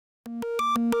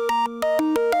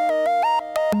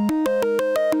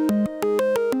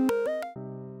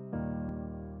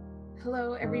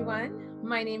Hello, everyone.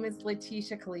 My name is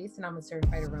Letticia and I'm a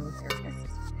certified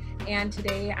aromatherapist. And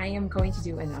today I am going to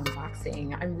do an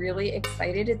unboxing. I'm really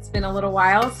excited. It's been a little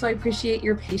while, so I appreciate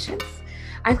your patience.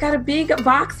 I've got a big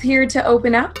box here to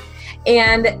open up,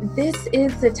 and this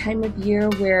is the time of year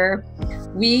where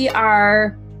we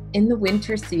are in the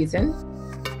winter season.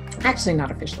 Actually, not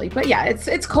officially, but yeah,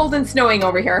 it's cold and snowing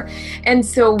over here. And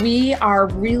so we are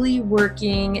really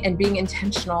working and being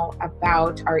intentional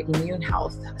about our immune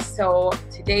health. So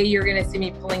today you're gonna see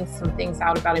me pulling some things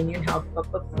out about immune health.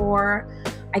 But before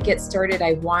I get started,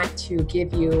 I want to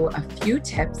give you a few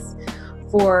tips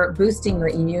for boosting your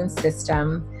immune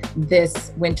system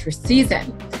this winter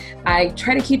season. I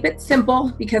try to keep it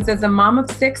simple because as a mom of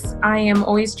 6, I am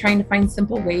always trying to find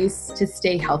simple ways to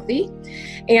stay healthy.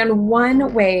 And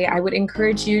one way I would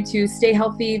encourage you to stay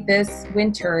healthy this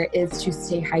winter is to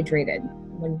stay hydrated.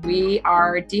 When we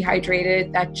are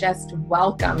dehydrated, that just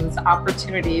welcomes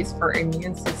opportunities for our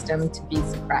immune system to be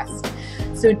suppressed.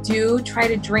 So do try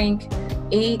to drink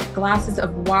 8 glasses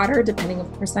of water, depending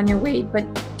of course on your weight, but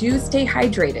do stay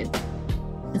hydrated.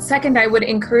 Second, I would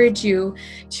encourage you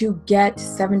to get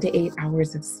 7 to 8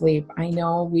 hours of sleep. I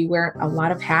know we wear a lot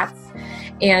of hats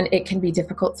and it can be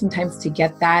difficult sometimes to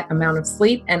get that amount of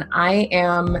sleep, and I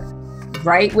am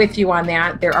right with you on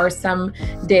that. There are some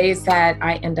days that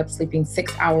I end up sleeping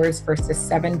 6 hours versus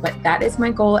 7, but that is my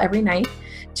goal every night,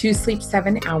 to sleep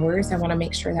 7 hours. I want to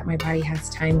make sure that my body has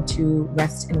time to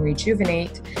rest and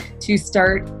rejuvenate, to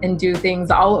start and do things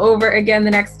all over again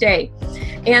the next day.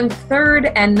 And third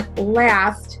and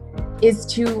last is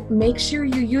to make sure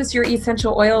you use your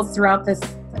essential oils throughout this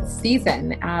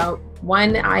season.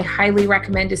 One I highly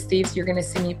recommend is Thieves. You're going to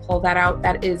see me pull that out.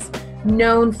 That is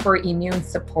known for immune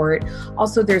support.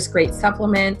 Also, there's great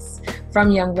supplements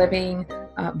from Young Living.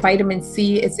 Vitamin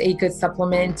C is a good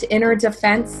supplement. Inner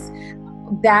Defense,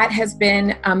 that has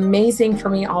been amazing for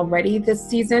me already this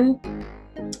season.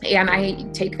 And I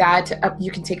take that up, you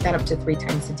can take that up to 3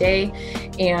 times a day.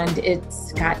 And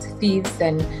it's got Thieves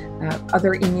and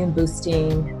other immune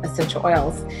boosting essential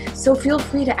oils. So feel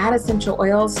free to add essential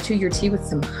oils to your tea with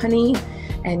some honey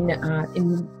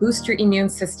and boost your immune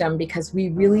system, because we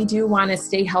really do want to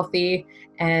stay healthy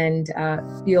and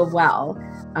feel well.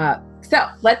 So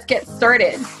let's get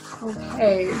started.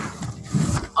 Okay.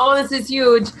 Oh, this is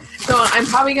huge. So I'm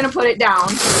probably going to put it down.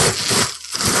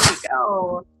 There we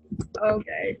go.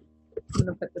 Okay, I'm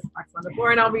gonna put this box on the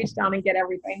floor and I'll reach down and get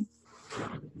everything.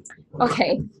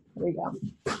 Okay, here we go.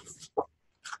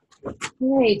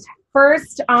 All right,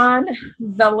 first on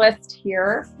the list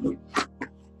here,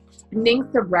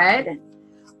 Ningxia Red.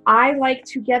 I like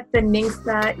to get the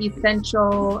Ningxia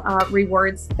Essential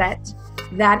Rewards set.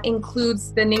 That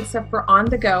includes the Ningxia for on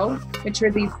the go, which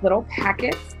are these little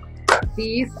packets.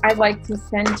 These I like to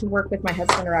send to work with my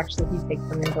husband, or actually he takes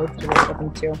them and goes to work with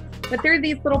them too. But they're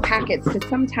these little packets because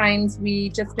sometimes we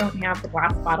just don't have the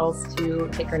glass bottles to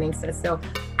take our Ningxia. So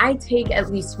I take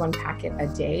at least 1 packet a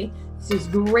day. This is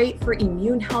great for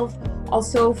immune health,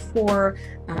 also for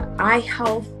eye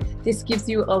health. This gives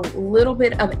you a little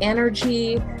bit of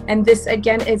energy, and this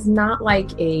again is not like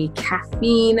a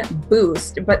caffeine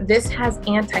boost, but this has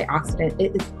antioxidant.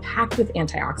 It is packed with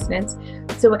antioxidants,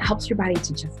 so it helps your body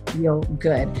to just feel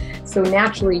good. So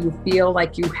naturally you feel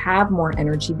like you have more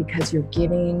energy because you're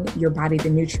giving your body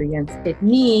the nutrients it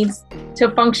needs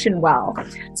to function well.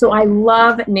 So I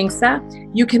love Ningxia.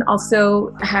 You can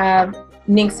also have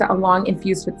Ningxia along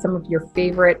infused with some of your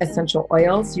favorite essential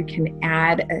oils. You can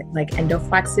add like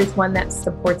Endoflex is one that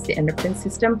supports the endocrine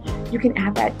system. You can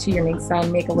add that to your Ningxia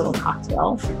and make a little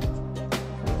cocktail.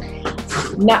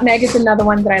 Nutmeg is another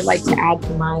one that I like to add to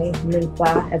my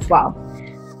Ningxia as well.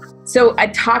 So I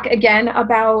talk again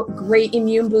about great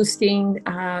immune boosting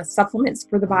supplements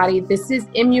for the body. This is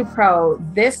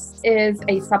ImmuPro. This is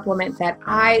a supplement that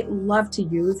I love to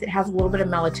use. It has a little bit of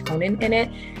melatonin in it.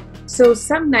 So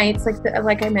some nights,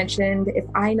 like I mentioned, if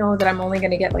I know that I'm only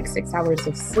going to get like 6 hours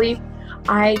of sleep,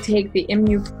 I take the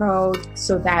ImmuPro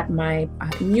so that my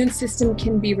immune system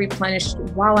can be replenished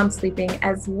while I'm sleeping,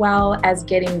 as well as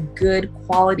getting good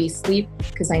quality sleep,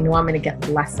 because I know I'm going to get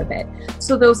less of it.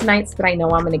 So those nights that I know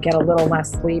I'm going to get a little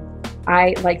less sleep,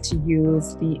 I like to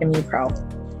use the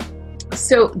ImmuPro.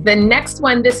 So the next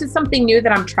one, this is something new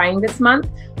that I'm trying this month.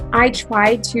 I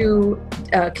try to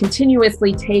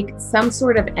continuously take some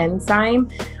sort of enzyme.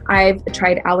 I've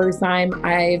tried Allerzyme,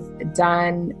 I've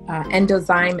done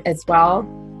Endozyme as well,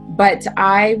 but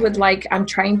I'm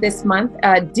trying this month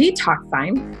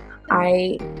Detoxzyme.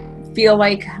 I feel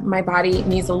like my body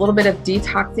needs a little bit of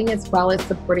detoxing as well as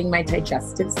supporting my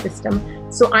digestive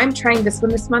system. So I'm trying this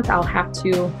one this month. I'll have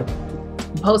to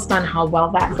post on how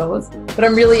well that goes, but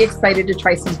I'm really excited to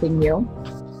try something new.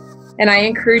 And I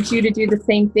encourage you to do the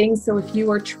same thing. So if you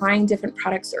are trying different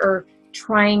products or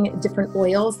trying different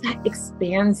oils, that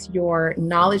expands your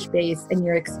knowledge base and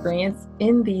your experience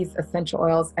in these essential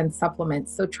oils and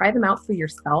supplements. So try them out for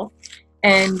yourself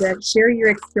and share your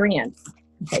experience.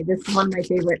 Okay, this is one of my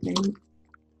favorite things.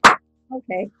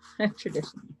 Okay,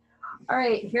 tradition. All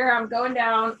right, here I'm going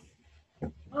down.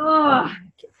 Oh,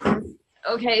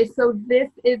 okay, so this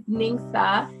is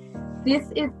Ningxia.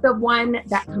 This is the one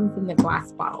that comes in the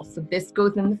glass bottle. So this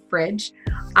goes in the fridge.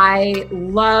 I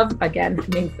love, again,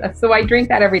 Ningxia. So I drink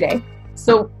that every day.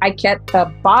 So I get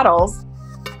the bottles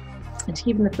and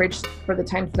keep in the fridge for the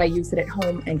times that I use it at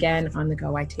home. Again, on the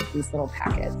go, I take these little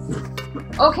packets.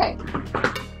 Okay.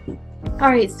 All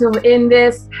right, so in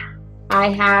this, I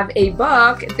have a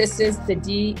book. This is the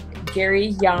D. Gary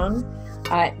Young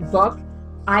book.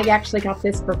 I actually got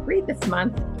this for free this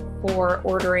month for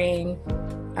ordering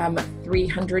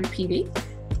 300 PV.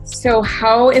 So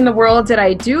how in the world did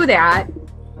I do that?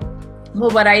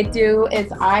 Well, what I do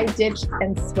is I ditched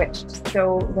and switched.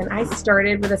 So when I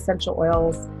started with essential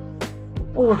oils,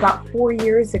 about 4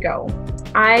 years ago,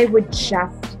 I would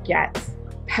just get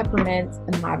peppermint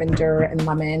and lavender and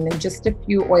lemon and just a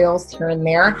few oils here and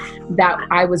there that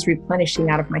I was replenishing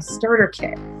out of my starter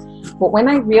kit. But when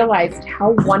I realized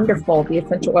how wonderful the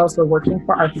essential oils were working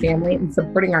for our family and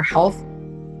supporting our health,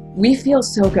 we feel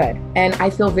so good. And I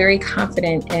feel very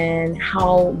confident in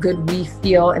how good we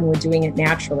feel, and we're doing it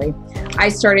naturally. I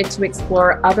started to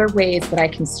explore other ways that I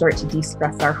can start to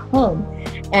de-stress our home.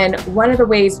 And one of the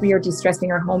ways we are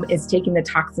de-stressing our home is taking the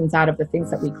toxins out of the things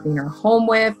that we clean our home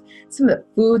with, some of the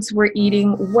foods we're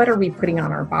eating, what are we putting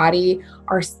on our body,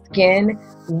 our skin,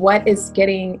 what is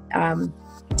getting,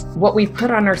 what we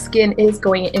put on our skin is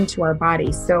going into our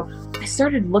body. So I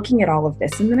started looking at all of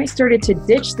this, and then I started to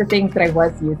ditch the things that I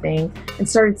was using and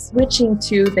started switching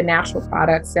to the natural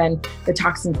products and the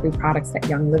toxin-free products that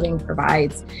Young Living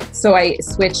provides. So I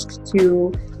switched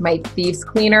to my Thieves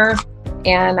cleaner,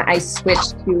 and I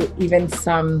switched to even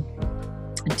some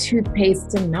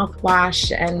toothpaste and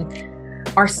mouthwash and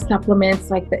our supplements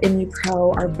like the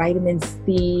ImmuPro, our vitamin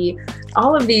C,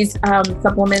 all of these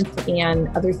supplements and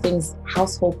other things,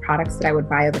 household products that I would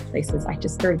buy other places. I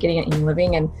just started getting at Young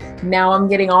Living, and now I'm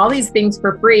getting all these things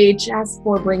for free just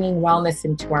for bringing wellness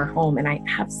into our home, and I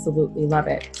absolutely love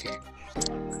it.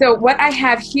 So what I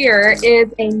have here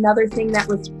is another thing that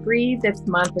was free this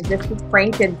month, and this is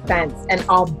frankincense, and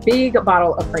a big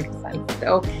bottle of frankincense.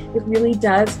 So it really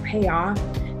does pay off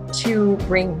to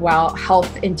bring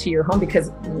health into your home, because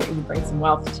you bring some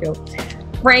wealth too.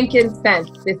 Frankincense,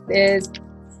 this is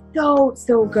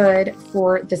so good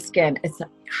for the skin. It's a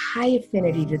high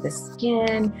affinity to the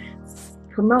skin,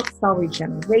 promotes cell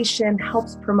regeneration,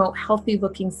 helps promote healthy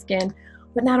looking skin.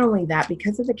 But not only that,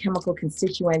 because of the chemical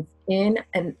constituents in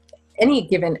any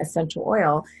given essential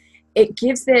oil, it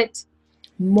gives it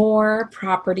more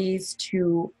properties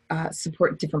to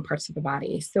support different parts of the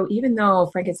body. So even though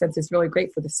frankincense is really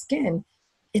great for the skin,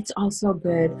 it's also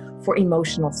good for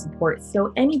emotional support.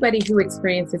 So anybody who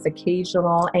experiences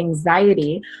occasional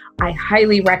anxiety, I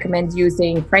highly recommend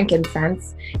using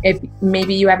frankincense. If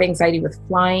maybe you have anxiety with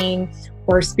flying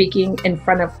or speaking in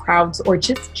front of crowds, or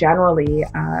just generally,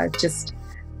 just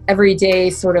everyday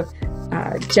sort of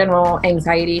general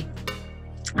anxiety,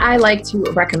 I like to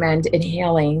recommend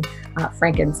inhaling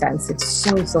frankincense. It's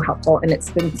so helpful, and it's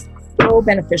been so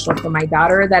beneficial for my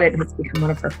daughter that it has become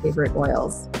one of her favorite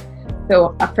oils.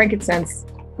 So frankincense,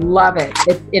 love it.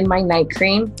 It's in my night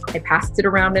cream. I passed it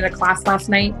around in a class last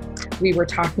night. We were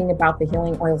talking about the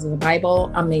healing oils of the Bible.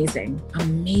 Amazing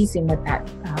what that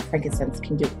frankincense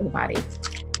can do for the body.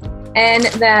 And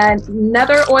then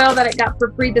another oil that I got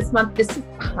for free this month, this is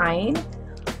pine.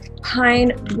 Pine,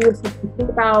 if you think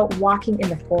about walking in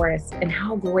the forest and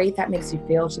how great that makes you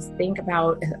feel, just think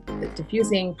about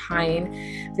diffusing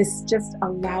pine. This just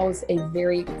allows a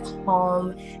very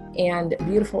calm and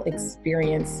beautiful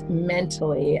experience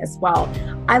mentally as well.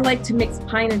 I like to mix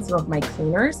pine in some of my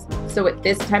cleaners. So at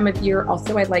this time of year,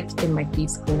 also I like in my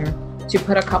Thieves cleaner to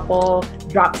put a couple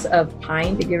drops of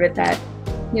pine to give it that,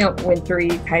 wintry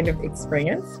kind of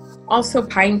experience. Also,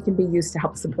 pine can be used to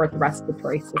help support the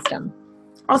respiratory system.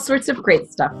 All sorts of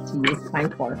great stuff to use pine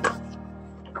for.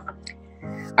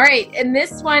 All right, and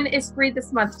this one is free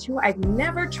this month too. I've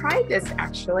never tried this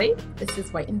actually. This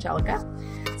is White Angelica.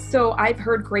 So I've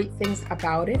heard great things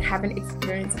about it, haven't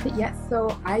experienced it yet.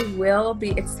 So I will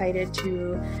be excited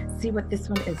to see what this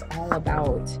one is all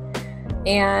about.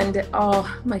 And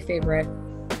oh, my favorite.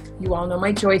 You all know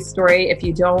my joy story. If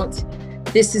you don't,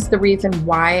 this is the reason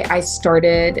why I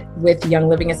started with Young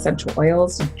Living Essential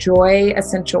Oils. Joy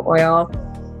Essential Oil.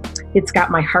 It's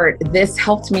got my heart. This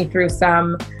helped me through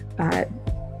some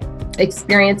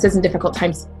experiences and difficult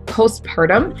times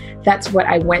postpartum. That's what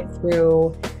I went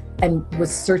through and was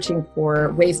searching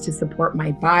for ways to support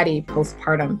my body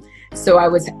postpartum. So I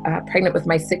was pregnant with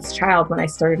my 6th child when I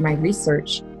started my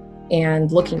research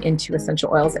and looking into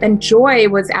essential oils. And Joy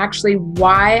was actually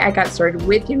why I got started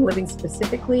with Young Living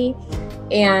specifically.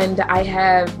 And I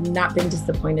have not been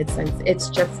disappointed since. It's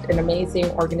just an amazing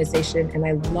organization, and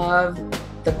I love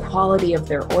the quality of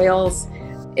their oils.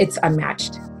 It's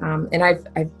unmatched. And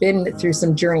I've been through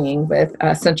some journeying with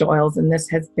essential oils, and this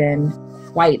has been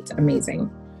quite amazing.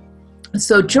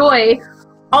 So Joy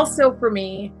also for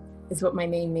me is what my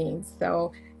name means.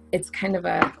 So it's kind of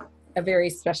a very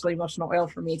special emotional oil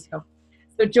for me too.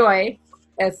 So Joy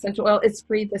Essential Oil is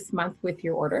free this month with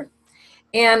your order.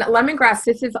 And lemongrass,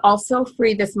 this is also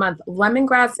free this month.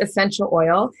 Lemongrass essential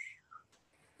oil.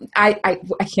 I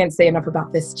can't say enough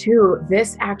about this too.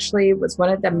 This actually was one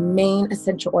of the main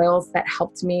essential oils that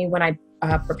helped me when I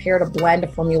prepared a blend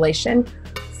of formulation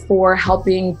for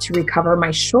helping to recover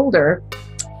my shoulder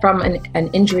from an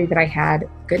injury that I had,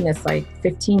 goodness, like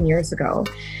 15 years ago,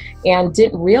 and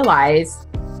didn't realize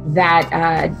that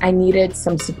I needed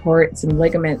some support, some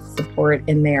ligament support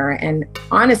in there. And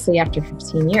honestly, after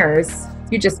 15 years,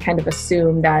 you just kind of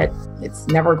assume that it's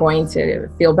never going to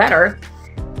feel better.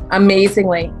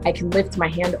 Amazingly, I can lift my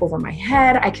hand over my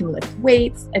head, I can lift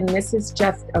weights, and this is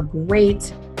just a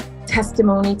great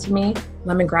testimony to me.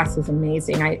 Lemongrass is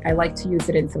amazing. I like to use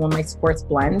it in some of my sports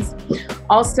blends.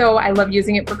 Also, I love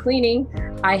using it for cleaning.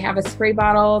 I have a spray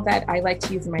bottle that I like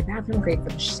to use in my bathroom, great for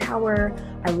the shower.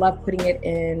 I love putting it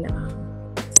in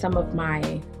some of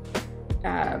my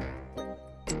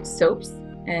soaps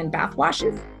and bath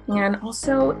washes. And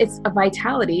also it's a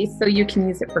vitality, so you can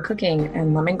use it for cooking,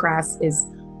 and lemongrass is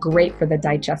great for the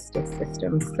digestive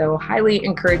system. So highly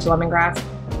encourage lemongrass.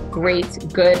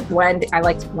 Great, good blend. I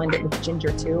like to blend it with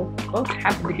ginger too. Both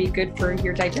happen to be good for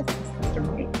your digestive system,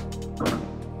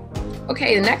 right?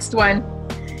 Okay, the next one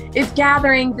is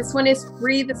Gathering. This one is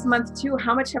free this month too.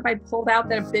 How much have I pulled out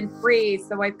that have been free?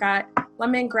 So I've got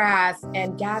lemongrass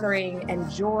and Gathering and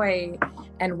Joy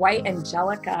and White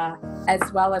Angelica,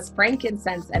 as well as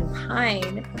frankincense and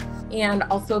pine, and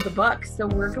also the book. So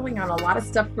we're going on a lot of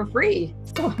stuff for free.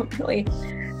 So really,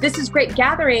 this is great.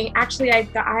 Gathering, actually,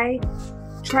 I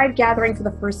tried Gathering for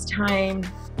the first time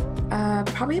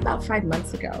probably about 5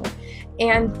 months ago.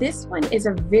 And this one is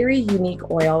a very unique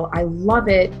oil. I love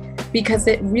it because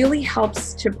it really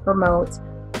helps to promote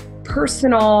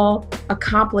personal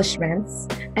accomplishments,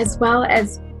 as well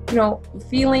as, you know,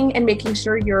 feeling and making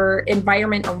sure your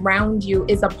environment around you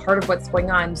is a part of what's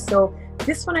going on. So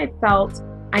this one I felt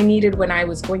I needed when I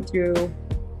was going through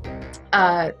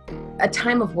a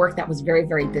time of work that was very,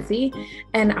 very busy.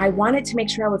 And I wanted to make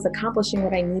sure I was accomplishing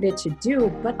what I needed to do,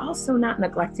 but also not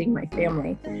neglecting my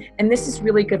family. And this is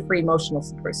really good for emotional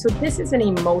support. So this is an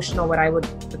emotional, what I would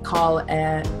call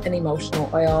an emotional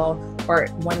oil, or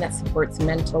one that supports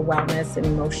mental wellness and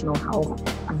emotional health.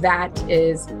 That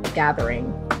is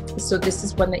Gathering. So this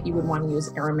is one that you would want to use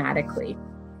aromatically.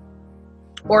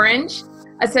 Orange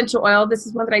essential oil. This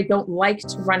is one that I don't like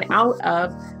to run out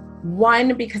of.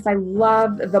 One, because I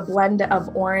love the blend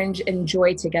of orange and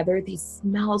Joy together. These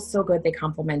smell so good. They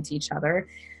complement each other.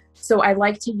 So I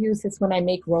like to use this when I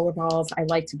make rollerballs. I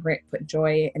like to put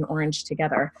Joy and orange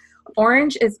together.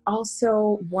 Orange is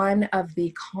also one of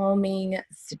the calming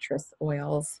citrus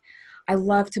oils. I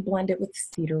love to blend it with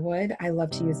cedarwood. I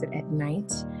love to use it at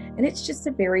night. And it's just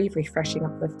a very refreshing,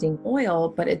 uplifting oil,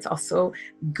 but it's also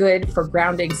good for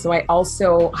grounding. So I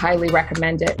also highly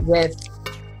recommend it with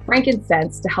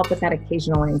frankincense to help with that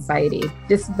occasional anxiety.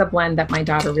 This is the blend that my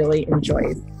daughter really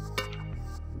enjoys.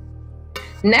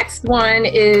 Next one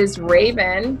is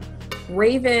Raven.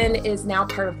 Raven is now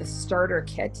part of the starter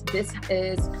kit. This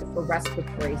is for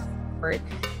respiratory support.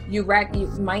 You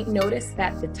might notice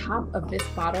that the top of this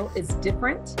bottle is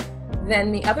different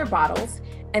than the other bottles,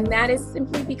 and that is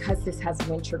simply because this has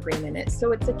wintergreen in it.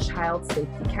 So it's a child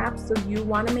safety cap, so you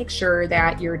want to make sure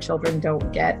that your children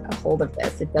don't get a hold of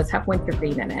this. It does have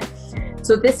wintergreen in it.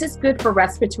 So this is good for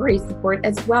respiratory support,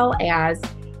 as well as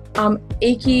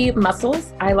achy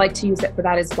muscles. I like to use it for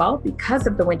that as well because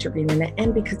of the wintergreen in it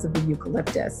and because of the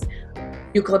eucalyptus.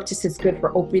 Eucalyptus is good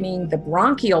for opening the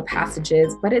bronchial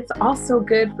passages, but it's also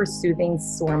good for soothing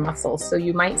sore muscles. So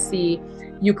you might see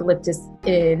eucalyptus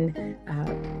in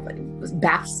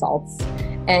bath salts,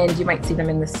 and you might see them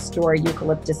in the store,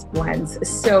 eucalyptus blends.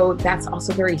 So that's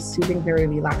also very soothing, very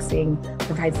relaxing,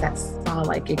 provides that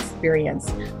spa-like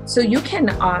experience. So you can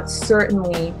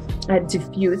certainly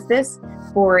diffuse this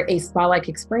for a spa-like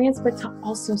experience, but to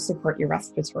also support your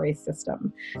respiratory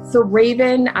system. So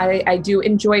Raven, I do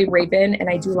enjoy Raven, and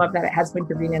I do love that it has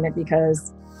winter green in it,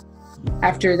 because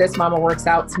after this mama works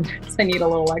out, sometimes I need a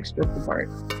little extra support.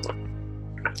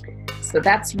 So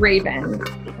that's Raven.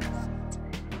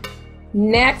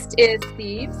 Next is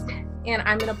Thieves, and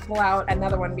I'm gonna pull out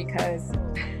another one because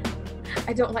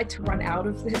I don't like to run out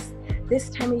of this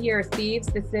time of year. Thieves,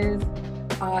 this is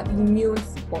immune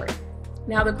support.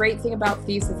 Now, the great thing about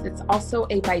Thieves is it's also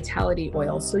a vitality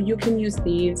oil. So you can use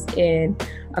Thieves in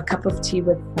a cup of tea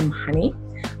with some honey.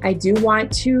 I do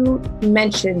want to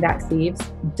mention that Thieves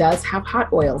does have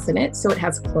hot oils in it. So it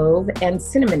has clove and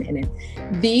cinnamon in it.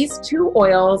 These two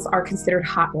oils are considered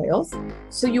hot oils.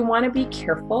 So you want to be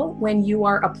careful when you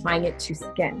are applying it to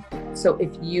skin. So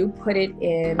if you put it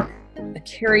in a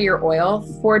carrier oil,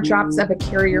 4 drops of a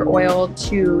carrier oil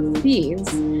to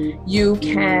Thieves, you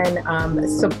can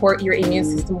support your immune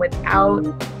system without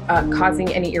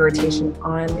causing any irritation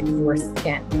on your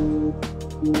skin.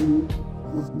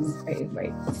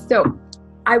 Right. So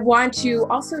I want you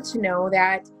also to know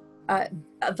that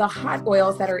the hot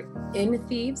oils that are in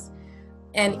Thieves,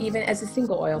 and even as a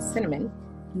single oil, cinnamon,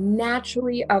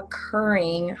 naturally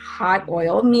occurring hot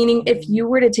oil, meaning if you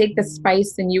were to take the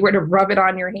spice and you were to rub it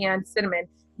on your hand, cinnamon,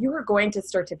 you are going to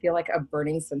start to feel like a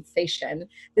burning sensation.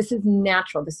 This is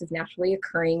natural. This is naturally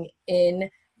occurring in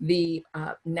the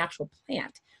natural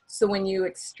plant. So when you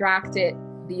extract it,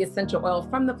 the essential oil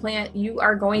from the plant, you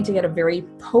are going to get a very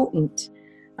potent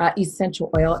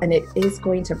essential oil, and it is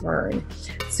going to burn.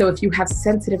 So if you have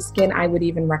sensitive skin, I would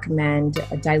even recommend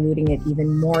diluting it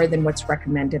even more than what's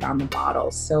recommended on the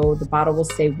bottle. So the bottle will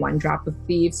say 1 drop of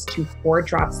Thieves to 4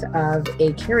 drops of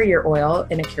a carrier oil,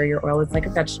 and a carrier oil is like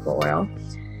a vegetable oil.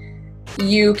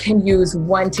 You can use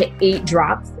 1 to 8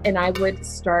 drops, and I would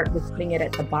start with putting it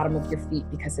at the bottom of your feet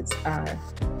because it's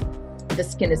the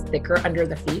skin is thicker under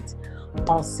the feet.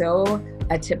 Also,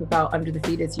 a tip about under the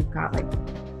feet is you've got like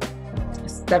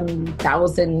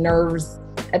 7,000 nerves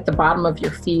at the bottom of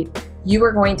your feet. You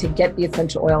are going to get the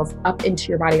essential oils up into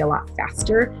your body a lot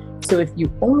faster. So if you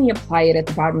only apply it at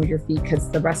the bottom of your feet because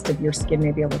the rest of your skin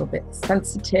may be a little bit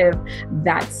sensitive,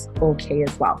 that's okay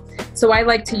as well. So I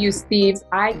like to use Thieves.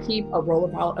 I keep a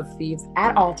rollerball of Thieves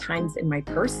at all times in my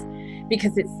purse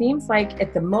because it seems like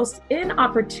at the most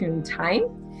inopportune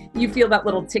time, you feel that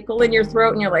little tickle in your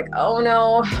throat and you're like, oh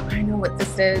no, I know what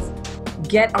this is.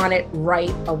 Get on it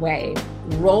right away.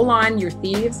 Roll on your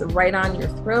Thieves right on your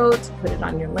throat, put it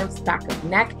on your limbs, back of the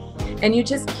neck, and you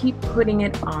just keep putting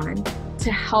it on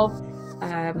to help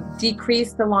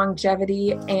decrease the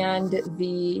longevity and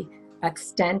the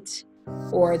extent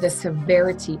or the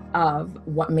severity of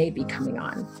what may be coming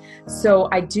on. So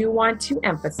I do want to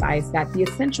emphasize that the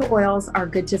essential oils are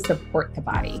good to support the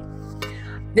body.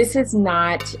 This is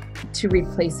not to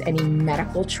replace any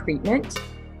medical treatment.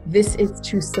 This is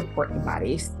to support the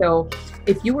body. So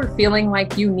if you are feeling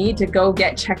like you need to go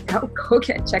get checked out, go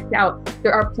get checked out.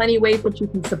 There are plenty of ways that you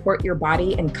can support your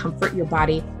body and comfort your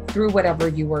body through whatever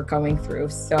you are going through.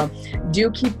 So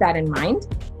do keep that in mind.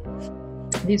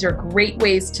 These are great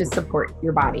ways to support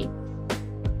your body.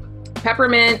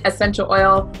 Peppermint essential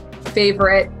oil,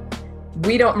 favorite.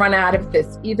 We don't run out of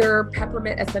this either.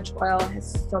 Peppermint essential oil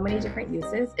has so many different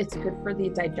uses. It's good for the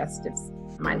digestive system.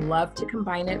 I love to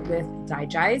combine it with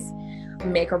Digize,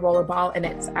 make a rollerball, and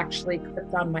it's actually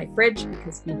clipped on my fridge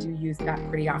because we do use that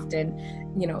pretty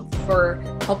often, you know, for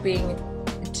helping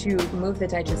to move the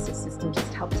digestive system,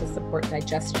 just help to support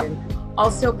digestion.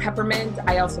 Also peppermint,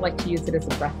 I also like to use it as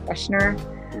a breath freshener.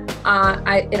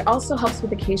 It also helps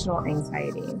with occasional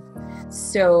anxiety.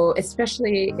 So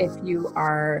especially if you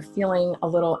are feeling a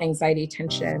little anxiety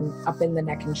tension up in the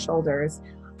neck and shoulders,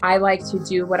 I like to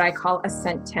do what I call a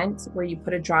scent tent, where you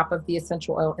put a drop of the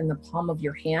essential oil in the palm of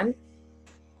your hand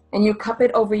and you cup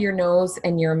it over your nose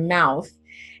and your mouth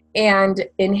and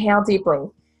inhale deeply.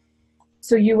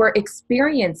 So you are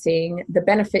experiencing the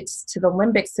benefits to the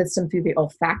limbic system through the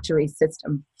olfactory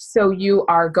system. So you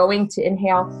are going to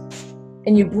inhale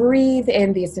and you breathe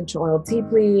in the essential oil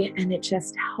deeply, and it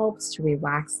just helps to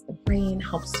relax the brain,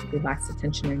 helps to relax the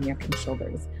tension in your neck and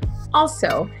shoulders.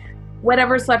 Also,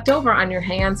 whatever's left over on your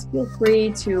hands, feel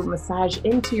free to massage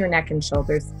into your neck and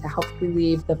shoulders to help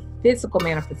relieve the physical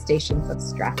manifestations of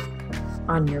stress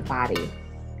on your body.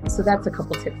 So that's a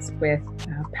couple tips with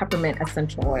peppermint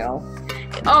essential oil.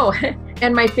 Oh,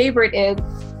 and my favorite is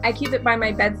I keep it by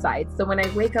my bedside. So when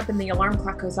I wake up and the alarm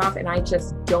clock goes off and I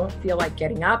just don't feel like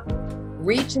getting up,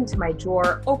 reach into my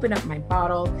drawer, open up my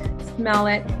bottle, smell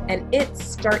it, and it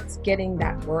starts getting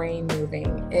that brain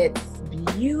moving. It's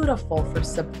beautiful for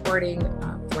supporting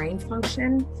brain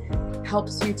function,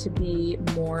 helps you to be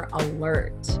more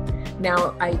alert.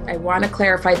 Now, I want to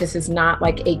clarify, this is not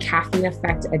like a caffeine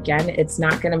effect. Again, it's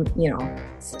not going to,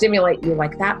 stimulate you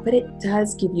like that, but it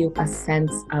does give you a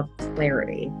sense of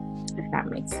clarity, if that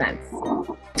makes sense.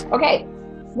 Okay,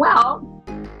 well,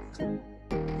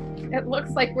 it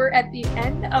looks like we're at the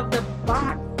end of the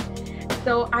box.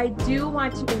 So I do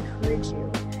want to encourage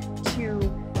you to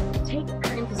take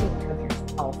time to take care of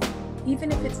yourself.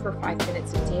 Even if it's for 5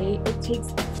 minutes a day, it takes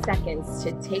seconds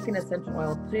to take an essential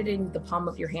oil, put it in the palm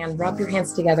of your hand, rub your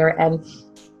hands together, and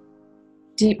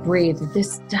deep breathe.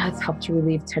 This does help to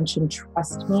relieve tension.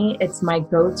 Trust me, it's my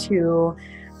go-to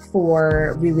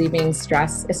for relieving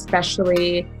stress,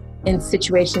 especially in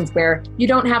situations where you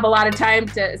don't have a lot of time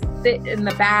to sit in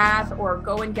the bath or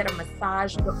go and get a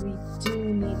massage, but we do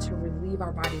need to relieve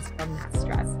our bodies from that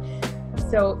stress.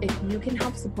 So if you can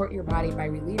help support your body by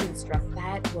relieving stress,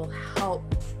 that will help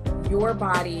your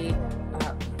body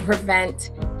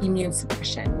prevent immune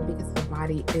suppression, because the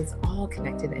body is all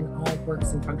connected and all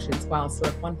works and functions well. So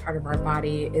if one part of our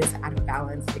body is out of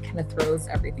balance, it kind of throws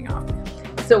everything off.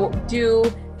 So do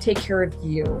take care of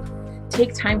you.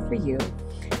 Take time for you.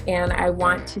 And I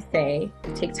want to say,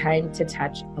 take time to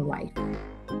touch a life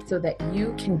so that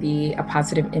you can be a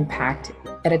positive impact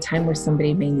at a time where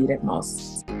somebody may need it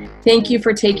most. Thank you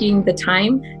for taking the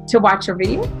time to watch our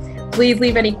video. Please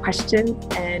leave any questions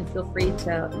and feel free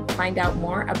to find out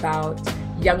more about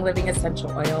Young Living essential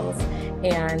oils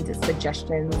and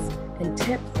suggestions and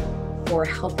tips for a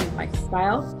healthy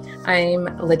lifestyle. I'm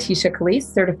Letticia Calise,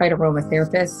 certified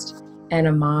aromatherapist and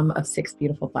a mom of 6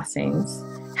 beautiful blessings.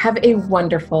 Have a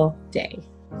wonderful day.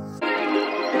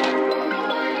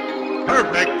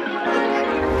 Perfect.